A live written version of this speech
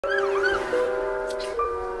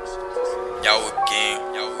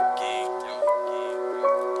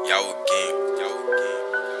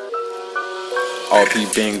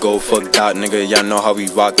RP bingo, fuck that, nigga. Y'all know how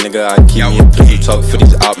we rock, nigga. I keep me a pistol talk for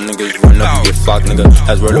these op niggas. Run up, you get flocked, nigga.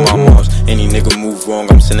 That's word of my moms. Any nigga move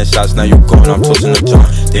wrong, I'm sending shots, now you gone. I'm toasting the John.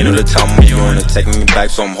 They know the time when you on it. Taking me back,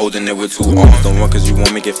 so I'm holding it with 2 arms. Don't run cause you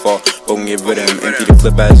won't make it far. But we can get rid of him. Empty the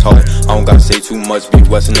clip ass hard. I don't gotta say too much. Be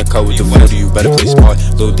west in the cut with the 40. You better play smart.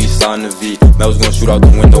 Lil D slide in the V. Mel's gonna shoot out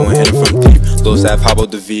the window and hit him from deep. Lil Sap hop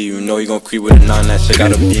out the V. You know he gon' creep with a 9. That shit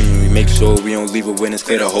gotta beat me. We make sure we don't leave a witness.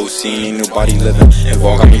 Clear the whole scene. Ain't nobody living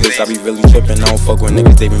involved. Got me this, I be really trippin'. I don't fuck with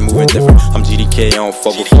niggas, they be moving different. I'm GDK, I don't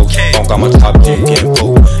fuck with folks. I don't got my top G getting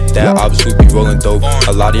poked. That obviously be rolling dope.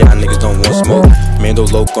 A lot of y'all niggas don't want smoke. Mando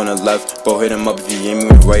Loc on the left, bro hit him up if he aiming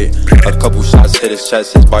right. A couple shots hit his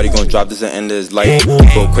chest, his body gon' drop, this the end of his life.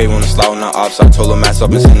 Bro Quay wanna slide on the Opps, I told him ass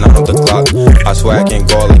up and sit 9 on the clock. I swear I can't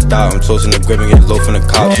go out like that, I'm toasting the grip and get low from the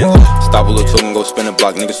cops. Stop a little talk and go spin a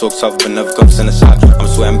block, niggas so tough but never come send a shot. I'm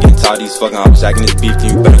swear I'm getting tired of these fucking Opps jacking his beef,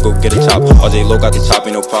 then you better go get a chop. Izzy Loc got the chop,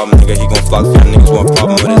 ain't no problem, nigga, he gon' flock. Fam niggas want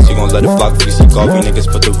problem with us, he gon' let it flock. VC coffee, niggas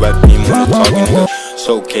put the red beam on the target, nigga.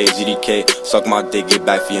 Showcase, GDK, suck my dick, get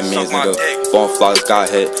back for your mans, nigga. Phone flies got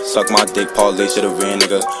hit, suck my dick, parlay should've ran,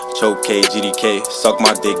 nigga. Showcase, GDK, suck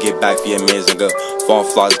my dick, get back for your mans, nigga. Phone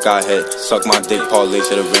flies got hit, suck my dick, parlay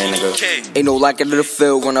should've ran, nigga. Ain't no lack into the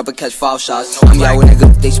field, run up and catch 5 shots. I'm out with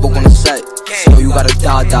nigga, they spoke on the set. So you gotta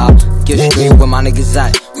die. Get straight where my niggas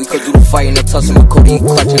at. We could do the fight in the tussle, my Cody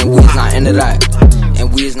clutching, and we is not into that.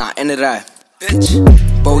 And we is not into that. Bitch.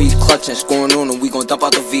 Bro, he's clutching, scoring on him. We gon' dump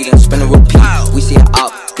out the V and spin and repeat. We see it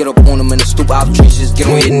out, get up on him in the stupid op trees, just get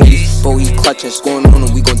on your knees. Bro, he's clutching, scoring on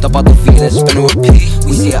him. We gon' dump out the V and spin and repeat.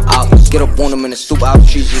 We see it out, get up on him in the stupid op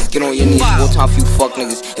trees, just get on your knees. One time for you fuck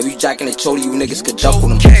niggas. If you jacking the chody, you niggas could duck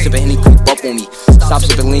with him. Sippin' Henny, creep up on me. Stop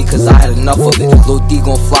sippin' lean, cause I had enough of it. Lil D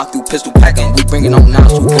gon' flock through pistol packing. We bringin' on now,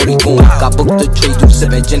 so Brody goin'. Got booked the trade through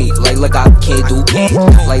sippin' Jenny. Like, look, I can't do.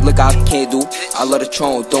 Like, look, I can't do. I love the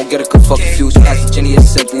throne, don't get a confused. Pass the Jenny,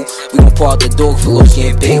 it's simple. We gon' pour out the dog for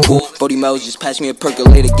Loki and Big Cool. Brody Mel's just passed me a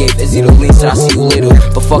percolator. Gave Izzy the lean, said I see you later.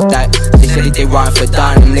 But fuck that, they said that they riding for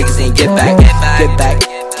dying. Them niggas ain't get back,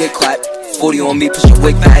 get clapped. 40 on me, push your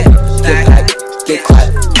wig back. Get back, get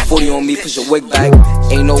clapped. 40 on me, push your wig back.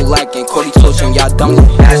 Ain't no lacking, Cody torching, y'all dumb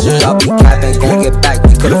little bastards. Y'all be capping, gon' get back.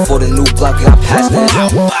 We could afford a new block, we got past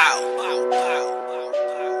that.